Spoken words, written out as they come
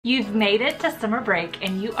You've made it to summer break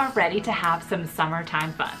and you are ready to have some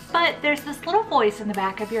summertime fun. But there's this little voice in the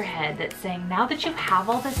back of your head that's saying, now that you have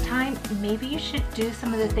all this time, maybe you should do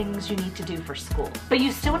some of the things you need to do for school. But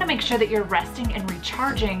you still want to make sure that you're resting and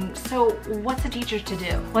recharging, so what's a teacher to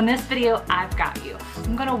do? Well, in this video, I've got you.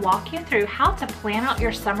 I'm going to walk you through how to plan out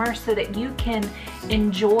your summer so that you can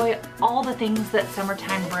enjoy all the things that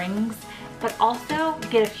summertime brings, but also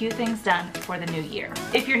get a few things done for the new year.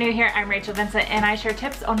 If you're new here, I'm Rachel Vincent and I share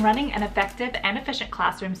tips on running an effective and efficient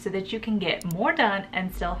classroom so that you can get more done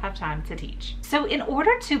and still have time to teach. So in order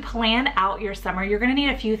to plan out your summer, you're gonna need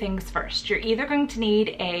a few things first. You're either going to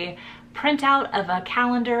need a printout of a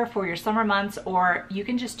calendar for your summer months, or you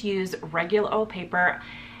can just use regular old paper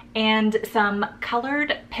and some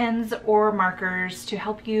colored pens or markers to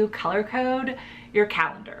help you color code your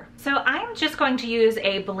calendar. So I'm just going to use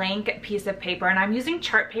a blank piece of paper, and I'm using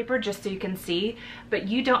chart paper just so you can see, but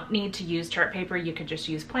you don't need to use chart paper. You could just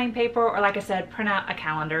use plain paper, or like I said, print out a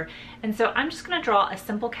calendar. And so I'm just gonna draw a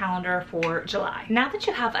simple calendar for July. Now that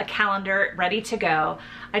you have a calendar ready to go,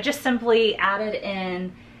 I just simply added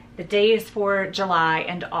in the days for July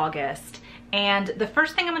and August. And the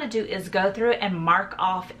first thing I'm gonna do is go through and mark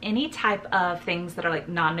off any type of things that are like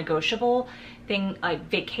non-negotiable, like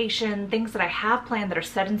vacation, things that I have planned that are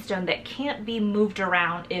set in stone that can't be moved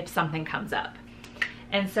around if something comes up.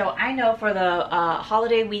 And so I know for the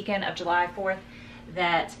holiday weekend of July 4th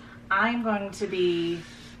that I'm going to be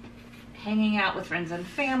hanging out with friends and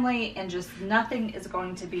family, and just nothing is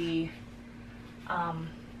going to be,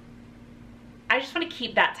 I just want to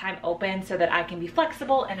keep that time open so that I can be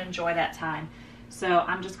flexible and enjoy that time. So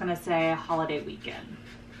I'm just going to say holiday weekend.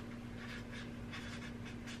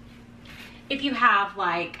 If you have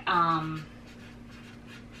like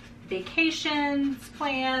vacations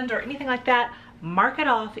planned or anything like that, mark it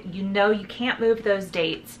off. You know you can't move those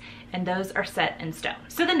dates, and those are set in stone.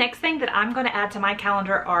 So the next thing that I'm going to add to my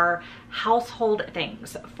calendar are household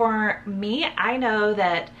things. For me, I know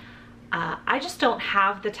that I just don't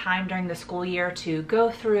have the time during the school year to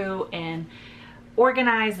go through and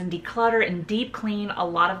organize and declutter and deep clean a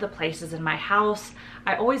lot of the places in my house.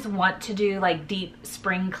 I always want to do like deep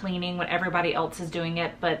spring cleaning when everybody else is doing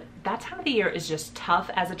it, but that time of the year is just tough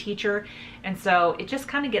as a teacher, and so it just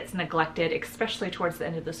kind of gets neglected, especially towards the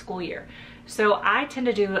end of the school year. So I tend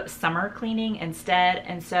to do summer cleaning instead,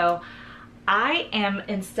 and so I am,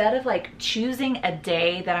 instead of like choosing a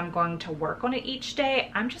day that I'm going to work on it each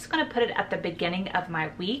day, I'm just going to put it at the beginning of my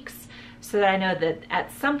weeks so that I know that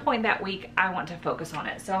at some point that week I want to focus on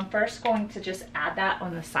it. So I'm first going to just add that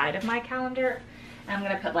on the side of my calendar. And I'm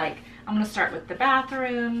going to put like, I'm going to start with the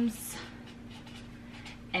bathrooms,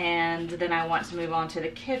 and then I want to move on to the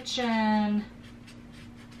kitchen,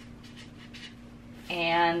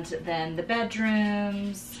 and then the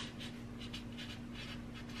bedrooms,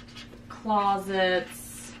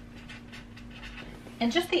 closets,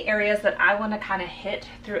 and just the areas that I want to kind of hit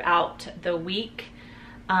throughout the week.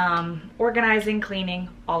 Organizing, cleaning,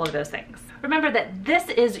 all of those things. Remember that this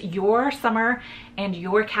is your summer and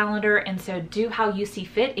your calendar, and so do how you see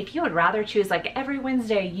fit. If you would rather choose like every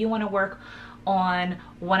Wednesday you want to work on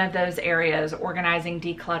one of those areas, organizing,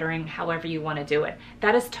 decluttering, however you want to do it,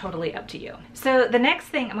 that is totally up to you. So the next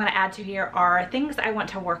thing I'm going to add to here are things I want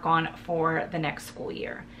to work on for the next school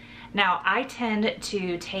year. Now, I tend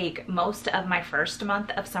to take most of my first month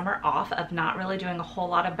of summer off of not really doing a whole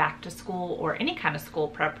lot of back to school or any kind of school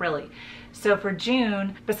prep really. So for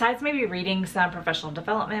June, besides maybe reading some professional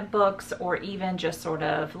development books or even just sort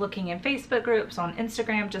of looking in Facebook groups on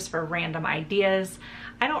Instagram just for random ideas,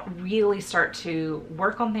 I don't really start to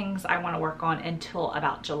work on things I want to work on until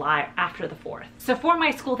about July, after the 4th. So for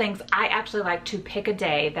my school things, I actually like to pick a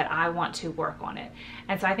day that I want to work on it.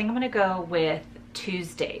 And so I think I'm going to go with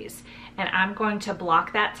Tuesdays, and I'm going to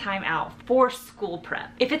block that time out for school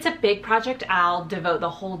prep. If it's a big project, I'll devote the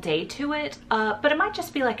whole day to it, but it might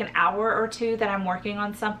just be like an hour or two that I'm working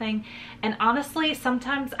on something. And honestly,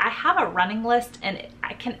 sometimes I have a running list and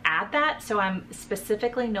I can add that, so I'm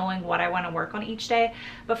specifically knowing what I want to work on each day.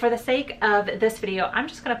 But for the sake of this video, I'm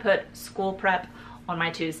just going to put school prep on my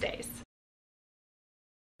Tuesdays.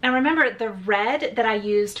 Now remember, the red that I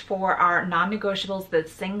used for our non-negotiables, the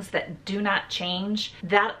things that do not change,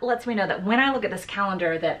 that lets me know that when I look at this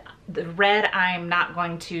calendar that the red, I'm not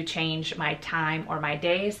going to change my time or my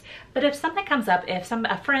days. But if something comes up, if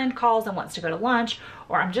a friend calls and wants to go to lunch,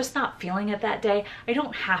 or I'm just not feeling it that day, I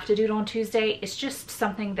don't have to do it on Tuesday. It's just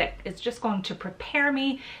something that is just going to prepare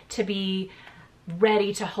me to be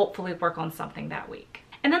ready to hopefully work on something that week.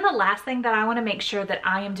 And then the last thing that I want to make sure that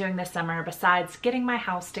I am doing this summer, besides getting my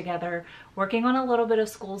house together, working on a little bit of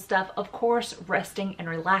school stuff, of course, resting and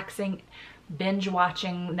relaxing, binge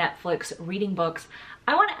watching Netflix, reading books,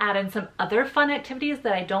 I want to add in some other fun activities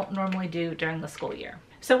that I don't normally do during the school year.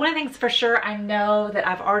 So one of the things for sure, I know that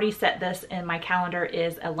I've already set this in my calendar,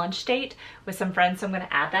 is a lunch date with some friends, so I'm going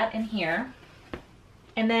to add that in here.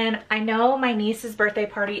 And then I know my niece's birthday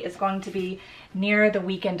party is going to be near the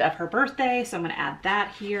weekend of her birthday, so I'm going to add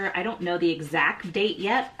that here. I don't know the exact date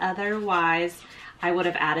yet, otherwise I would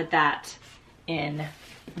have added that in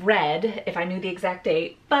red if I knew the exact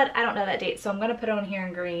date, but I don't know that date, so I'm going to put it on here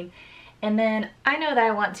in green. And then I know that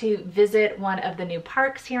I want to visit one of the new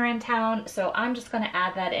parks here in town, so I'm just going to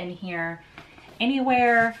add that in here.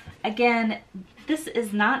 Anywhere, again, this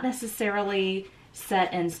is not necessarily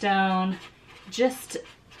set in stone, just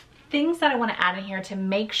things that I want to add in here to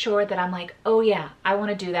make sure that I'm like, oh yeah, I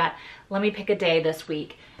want to do that. Let me pick a day this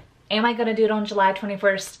week. Am I going to do it on July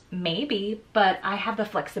 21st? Maybe, but I have the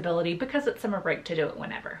flexibility because it's summer break to do it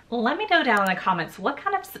whenever. Let me know down in the comments, what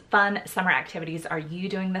kind of fun summer activities are you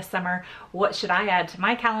doing this summer? What should I add to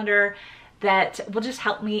my calendar that will just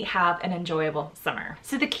help me have an enjoyable summer?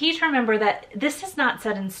 So the key to remember that this is not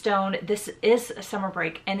set in stone. This is summer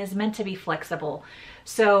break and is meant to be flexible.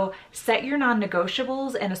 So set your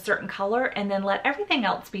non-negotiables in a certain color and then let everything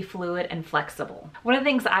else be fluid and flexible. One of the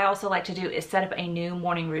things I also like to do is set up a new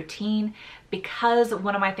morning routine, because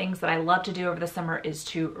one of my things that I love to do over the summer is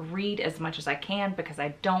to read as much as I can, because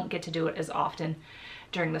I don't get to do it as often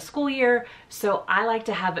during the school year. So I like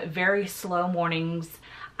to have very slow mornings.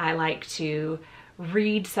 I like to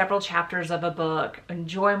read several chapters of a book,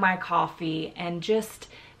 enjoy my coffee, and just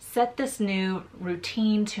set this new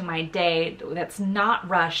routine to my day that's not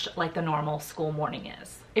rushed like the normal school morning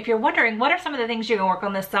is. If you're wondering what are some of the things you can work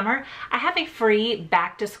on this summer, I have a free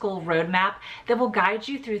back to school roadmap that will guide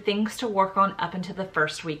you through things to work on up until the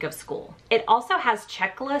first week of school. It also has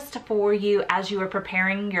checklists for you as you are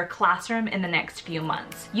preparing your classroom in the next few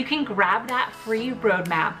months. You can grab that free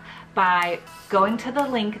roadmap by going to the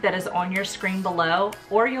link that is on your screen below,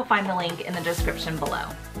 or you'll find the link in the description below.